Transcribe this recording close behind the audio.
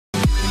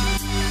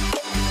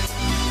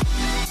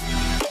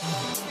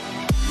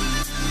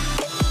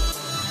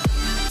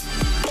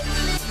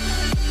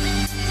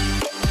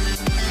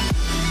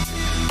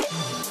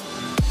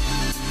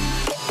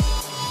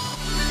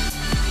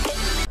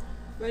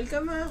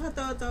Welcome mga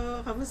katoto!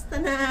 Kamusta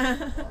na?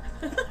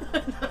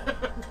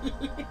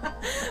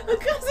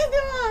 Kasi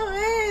di ba?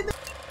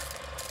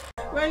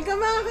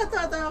 Welcome mga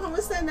katoto!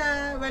 Kamusta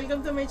na?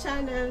 Welcome to my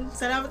channel.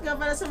 Salamat nga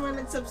para sa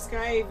mga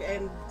nag-subscribe.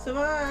 And sa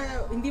mga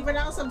hindi pa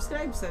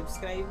nakasubscribe,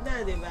 subscribe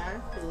na, di ba?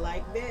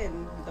 Like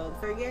din. Don't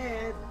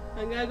forget.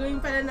 Ang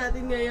gagawin pala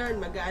natin ngayon,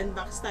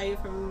 mag-unbox tayo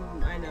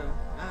from,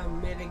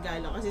 may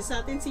regalo. Kasi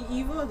sa atin si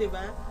Evo, di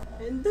ba?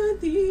 And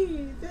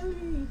Daddy, tell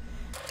me.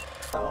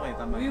 Okay,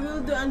 tama. We will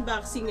do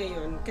unboxing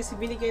ngayon kasi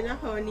binigyan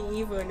ako ni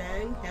Evo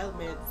ng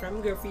helmet from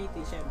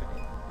Graphitee, syempre.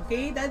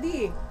 Okay,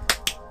 Daddy?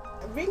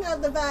 Bring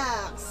out the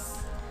box!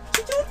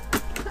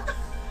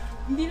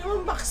 Hindi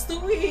naman box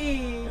to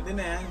eh. Pwede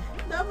na yan.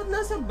 Dapat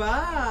nasa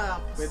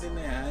box. Pwede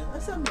na yan.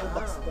 Nasa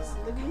box.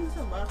 Lagay mo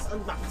sa box.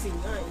 Unboxing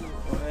nga eh.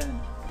 O yan.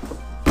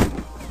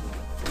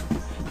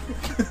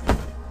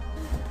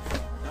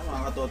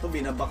 Mga katoto,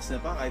 binabox na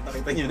pa. Kahit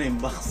nakita nyo na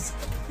yung box.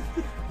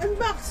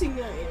 Unboxing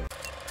nga eh.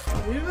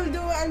 We will do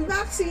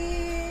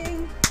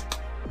unboxing!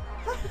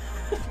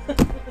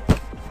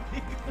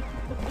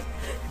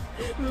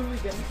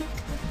 Mabigan.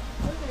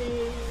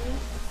 Okay.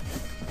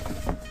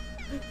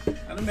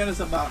 Ano meron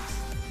sa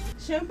box?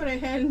 Siyempre,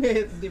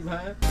 helmet, di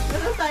ba?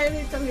 Meron tayo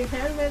nito with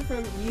helmet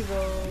from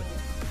Evo.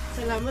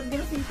 Salamat,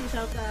 Graphitee.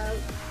 Shout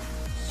out!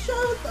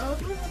 Shout out!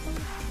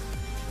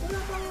 Wala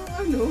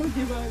pang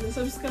di ba?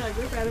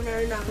 Subscriber, pero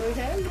meron na akong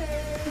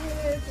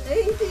helmet.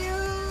 Thank you!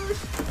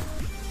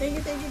 Thank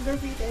you,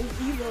 Graphitee and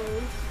Evo.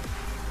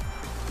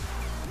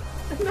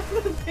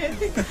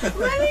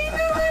 Mali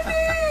naman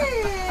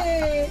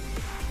eh!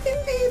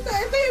 Hindi ito.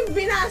 Ito yung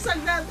binasag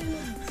natin.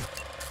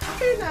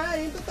 Okay na,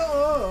 yung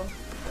totoo.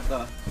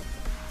 Ito.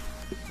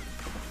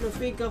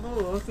 Na-fake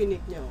ako,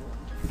 finake niya ako.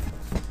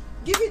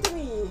 Give it to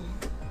me!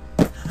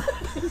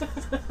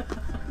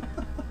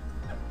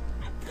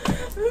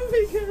 Oh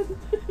my God!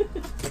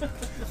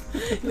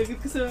 Lagit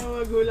ko sa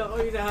mga magulang ko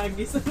yung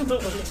nahagi sa mga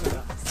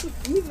box.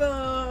 Evo!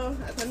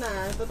 Ito na,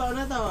 totoo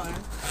na to ah.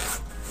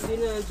 Hindi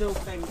na joke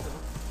time to.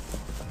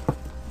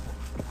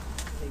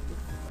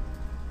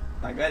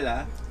 Tagal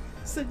ah.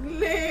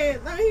 Saglit!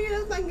 Ang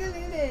hirap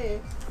tanggalin eh.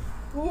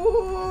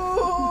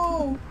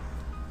 Woo!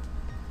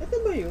 Ito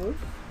ba yun?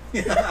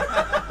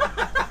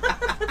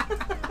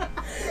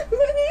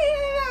 Manila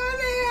naman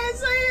na yan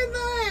sa'yo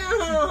to eh.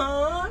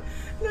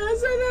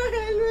 Nasa na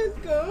helmet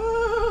ko?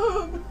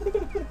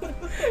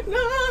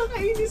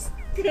 Nakakainis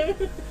ka.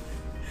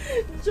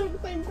 Joke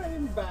time pa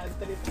yung bad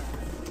trip.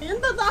 Yan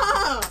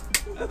totoo!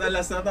 Ito,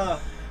 last na to.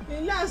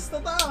 Yung last,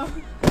 totoo.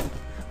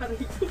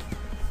 Aray ko.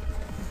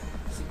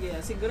 Sige,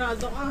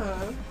 sigurado ka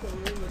ha.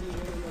 Mali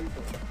na naman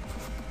to.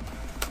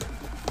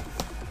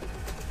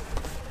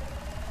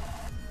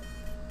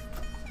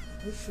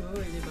 Oh sure,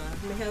 di ba?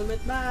 May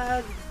helmet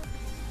bag.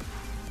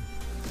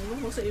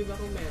 Ewan ko sa iba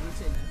kung meron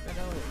sila.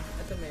 Pero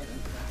ito meron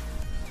pa.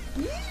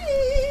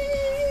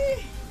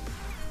 Yay!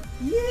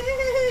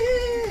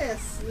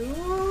 Yes!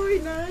 Uy,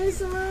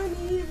 nice one,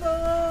 Evo!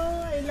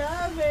 I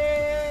love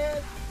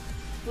it!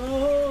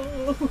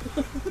 Oh!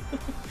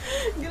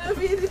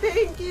 Grabe,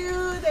 thank you!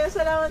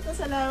 Salamat na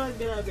salamat,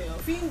 grabe. Oh.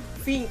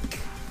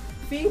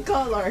 Pink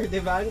color, di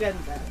ba? Ang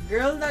ganda.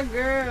 Girl na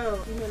girl!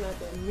 Tingnan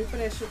natin, may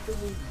presyo to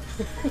din.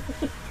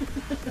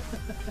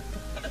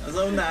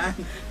 Nasa unahan.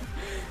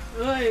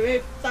 Uy,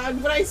 may tag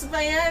price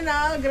pa yan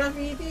ah!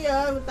 Graphitee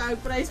ah!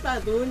 Tag price pa,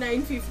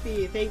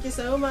 $2,950. Thank you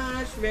so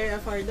much! Very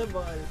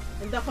affordable.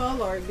 And the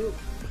color, look.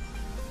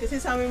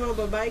 Kasi sa aming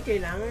mga babae,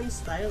 kailangan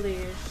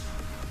stylish.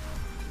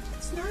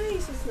 It's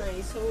nice, it's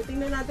nice. So,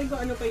 tingnan natin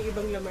kung ano pa yung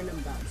ibang laman ng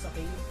box,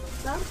 okay?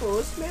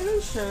 Tapos, meron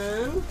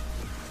siyang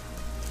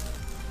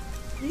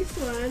this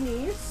one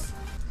is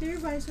clear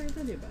visor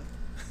ito, di ba?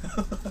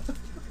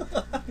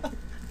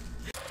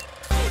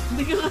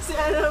 Hindi ko kasi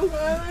alam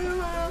kung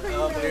ano mga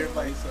kailangan. Clear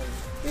visor.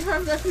 We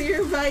have the clear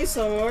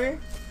visor.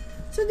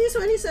 So, this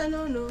one is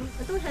no?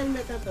 Itong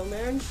helmet na to,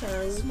 meron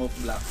siyang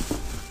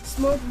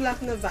smoke black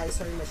na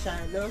visor na siya,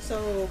 no? So,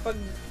 pag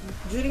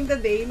during the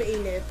day,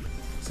 mainit.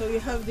 So,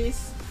 you have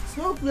this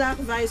smoke black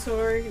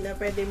visor na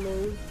pwede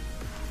mong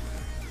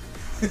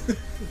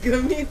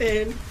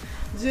gamitin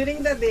during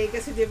the day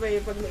kasi di ba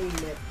yung pag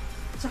mainit.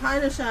 Tsaka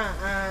ano siya,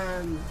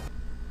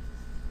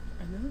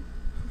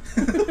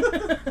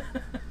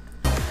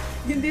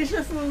 hindi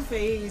siya full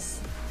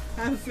face.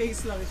 Half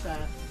face lang siya.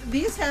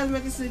 This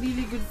helmet is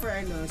really good for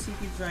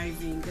city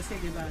driving kasi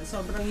di ba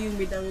sobrang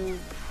humid ang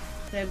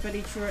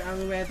temperature,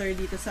 ang weather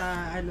dito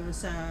sa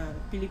sa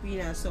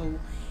Pilipinas. So,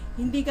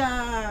 hindi ka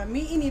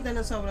may initan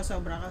ng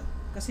sobra-sobra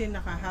kasi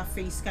naka half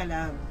face ka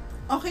lang.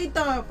 Okay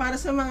to para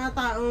sa mga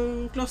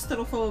taong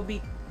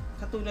claustrophobic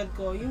katulad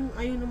ko, yung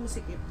ayaw na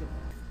masikip, diba?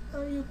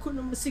 Ayaw ko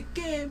na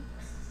masikip.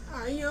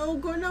 Ayaw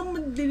ko na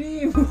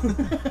madilim.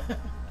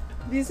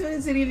 This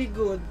one is really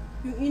good.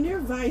 Yung inner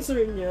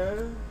visor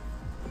niya,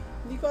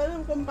 hindi ko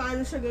alam kung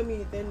paano siya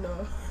gamitin,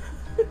 no?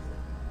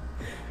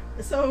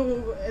 So,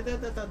 ito,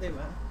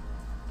 diba?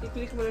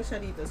 I-click mo lang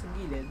siya dito sa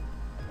gilid.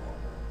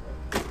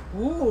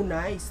 Ooh,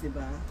 nice,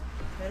 diba?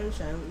 Meron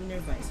siyang inner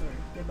visor,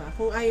 diba?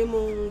 Kung ayaw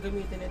mong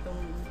gamitin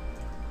itong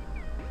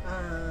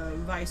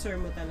visor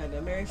mo talaga.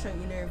 Meron siyang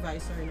inner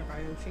visor na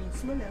parang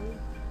shades mo lang.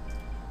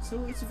 So,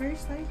 it's very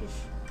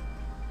stylish.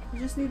 You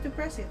just need to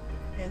press it.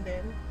 And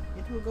then,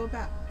 it will go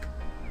back.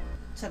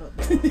 Charot.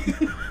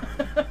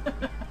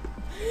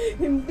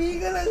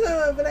 Hindi ko na siya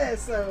ma-press.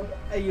 So,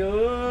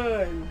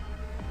 ayun.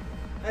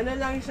 Ano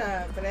lang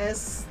siya,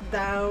 press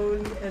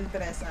down and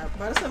press up.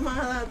 Para sa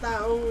mga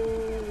taong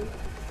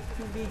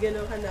hindi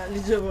gano'n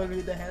ka-knowledgeable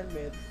with the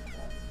helmet.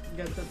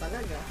 Ganito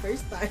talaga.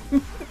 First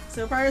time.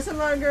 So, para sa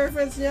mga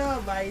girlfriends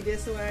nyo, buy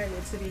this one.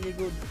 It's really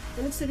good.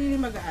 And it's really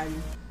magaan.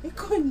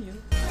 Icon yun.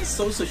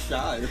 So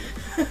social.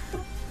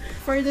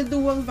 For the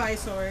dual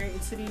visor,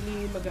 it's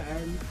really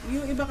magaan.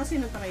 Yung iba kasi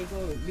natry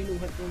ko,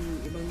 binuhat yung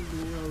ibang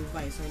dual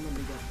visor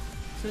mabigat.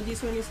 So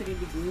this one is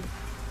really good.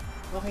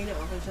 Okay na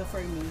okay siya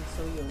for me.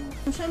 So yun.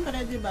 Siyempre,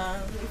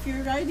 diba, if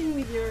you're riding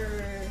with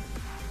your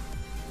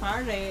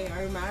pare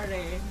or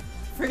mare,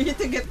 for you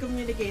to get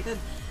communicated,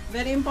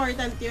 very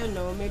important yun,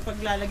 no? May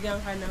paglalagyan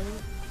ka ng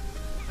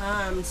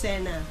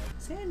Sena.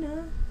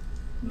 Sena?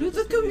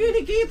 Bluetooth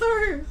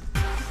communicator!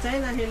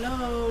 Sena,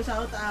 hello!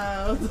 Shout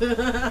out!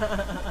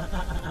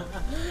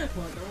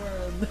 What a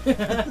world!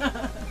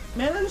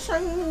 Meron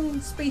siyang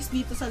space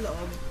dito sa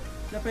loob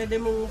na pwede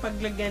mong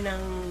paglagyan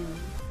ng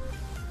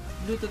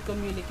Bluetooth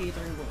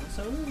communicator mo.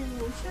 So,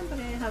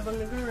 syempre,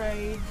 habang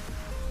nag-ride,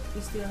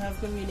 you still have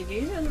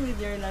communication with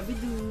your lovey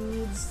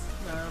dudes.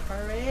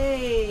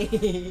 Pare!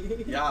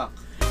 Yak!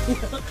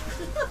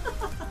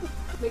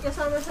 May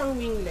kasama siyang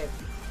winglet.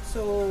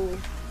 So,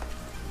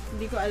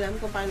 hindi ko alam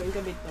kung paano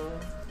ikabit to.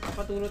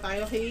 Paturo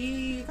tayo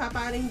kay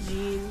kaparing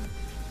Jean.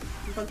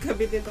 Yung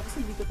pagkabit nito kasi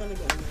hindi ko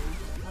talaga alam.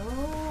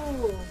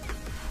 Oh!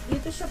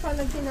 Dito siya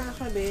pala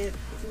kinakabit.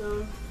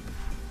 No?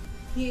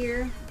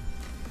 Here,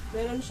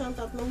 meron siyang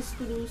tatlong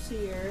screws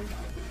here.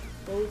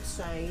 Both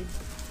sides.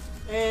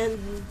 And,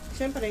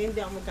 syempre, hindi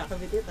ako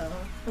magkakabit ito.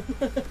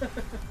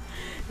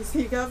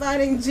 Si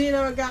kaparing Jean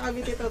na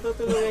magkakabit ito,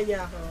 tutulungan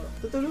niya ako.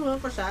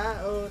 Tutulungan ko siya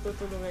o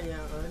tutulungan niya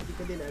ako? Hindi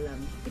ko din alam.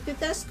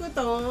 Ititest ko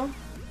to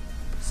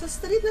sa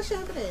street na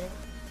syempre.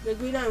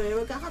 Gagawin namin,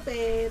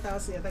 magkakape,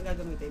 tapos ito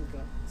gagamitin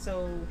ko.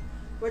 So,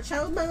 watch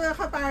out mga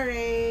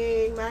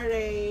kaparing,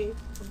 mare.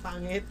 Ang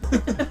pangit.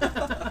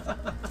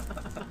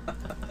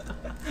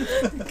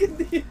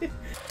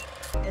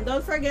 And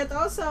don't forget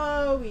also,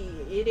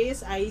 it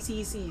is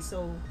ICC.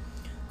 So,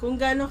 kung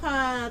gaano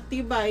ka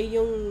tibay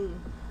yung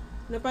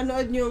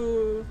napanood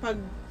yung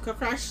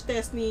pagka-crash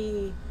test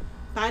ni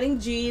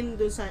paring Jean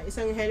dun sa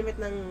isang helmet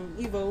ng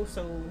Evo,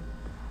 so,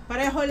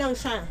 pareho lang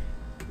siya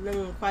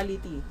ng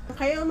quality.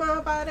 Kaya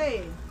mga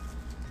pare,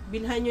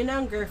 bilhan nyo na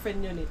ang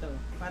girlfriend nyo nito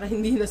para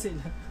hindi na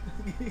sila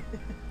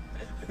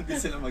Hindi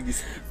sila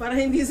magising. para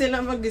hindi sila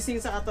magising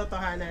sa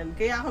katotohanan.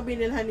 Kaya ako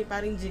binilhan ni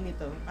paring Jean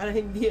ito para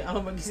hindi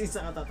ako magising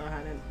sa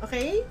katotohanan.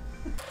 Okay?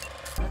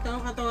 Ito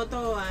ang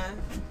katoto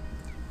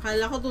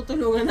Kala ko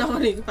tutulungan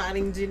ako ni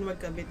paring Jean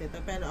magkabit ito,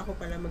 pero ako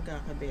pala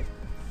magkakabit.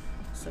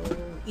 So,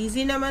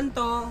 easy naman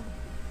to.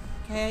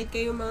 Kahit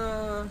kayo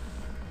mga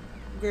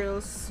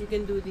girls, you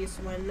can do this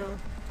one, no?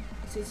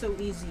 It's so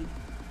easy.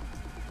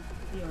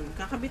 Yun.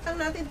 Kakabit lang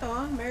natin to.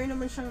 Meron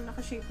naman siyang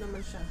naka-shape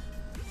naman siya.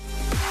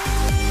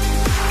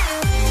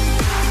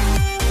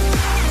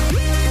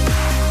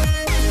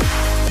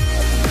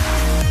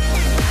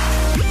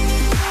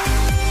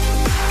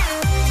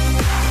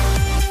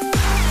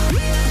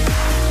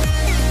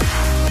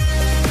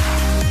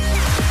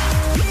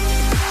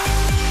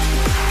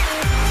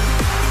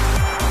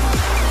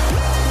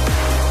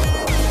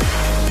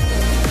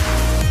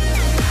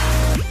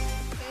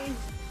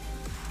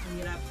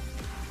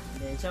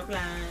 Joke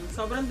lang.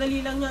 Sobrang dali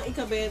lang niyang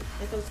ikabit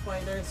itong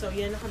spoiler. So,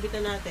 yan,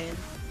 nakabitan natin.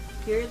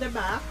 Here the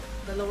back.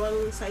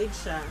 Dalawang side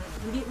siya.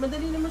 Hindi,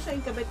 madali naman siya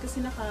ikabit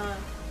kasi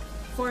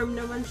naka-form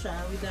naman siya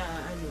with the,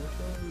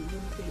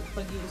 yung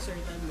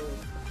pag-insertan mo.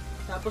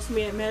 Tapos,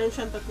 meron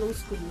siyang tatlong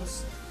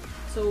screws.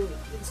 So,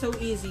 it's so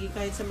easy.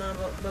 Kahit sa mga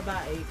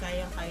babae,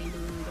 kayang-kaya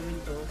nung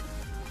gawin to.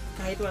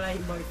 Kahit wala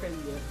yung boyfriend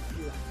niya.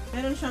 Diba?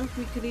 Meron siyang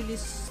quick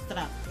release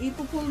strap.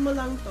 Ipupull mo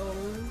lang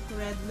tong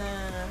red na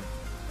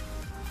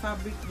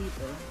fabric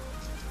dito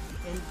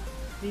and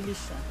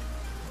release siya.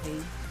 Okay?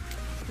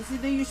 Kasi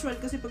the usual,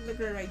 kasi pag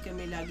nagra-ride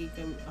kami,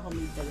 ako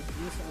may dala.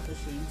 Use ako to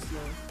shades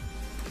na.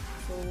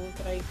 So,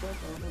 try ko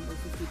ito kung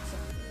mag-fit sa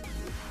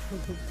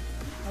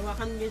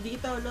hawakan nyo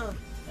dito, no?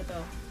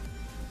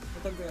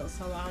 Ito girls,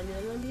 hawakan nyo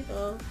lang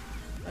dito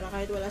para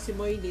kahit wala si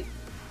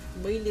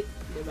Boylit,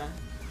 diba?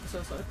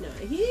 Susuot nyo.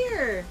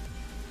 Here!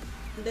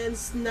 And then,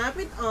 snap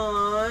it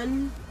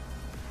on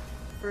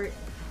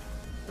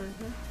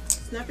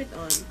snap it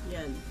on.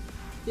 Yan.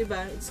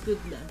 Diba? It's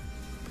good na.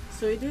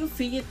 So, it will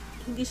fit.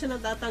 Hindi siya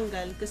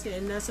natatanggal kasi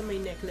nasa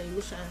may neckline mo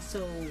siya.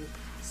 So,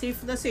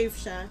 safe na safe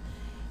siya.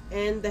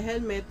 And the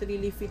helmet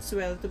really fits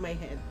well to my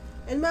head.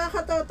 And mga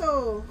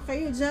katoto,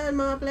 kayo dyan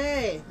mga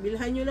play,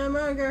 bilhan nyo na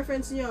mga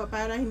girlfriends nyo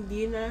para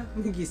hindi na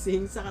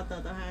magising sa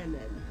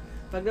katotohanan.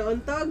 Pag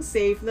nauntog,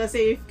 safe na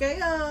safe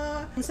kayo!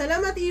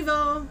 Salamat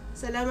Evo!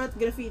 Salamat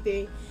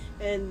Graphitee!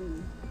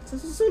 And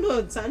sa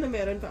susunod, sana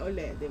meron pa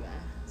ulit, diba?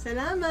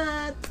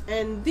 Salamat!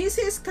 And this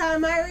is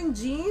Kamaring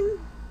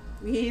Jean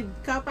with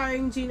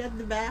Kaparing Jean at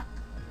the back.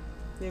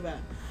 Diba?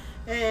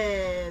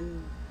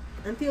 And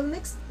until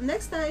next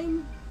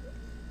time.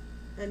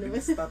 Ano ba?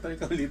 Tatry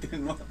ka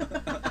ulitin mo.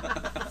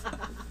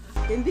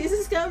 And this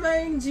is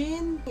Kamaring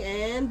Jean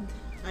and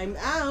I'm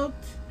out.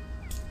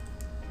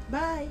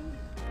 Bye!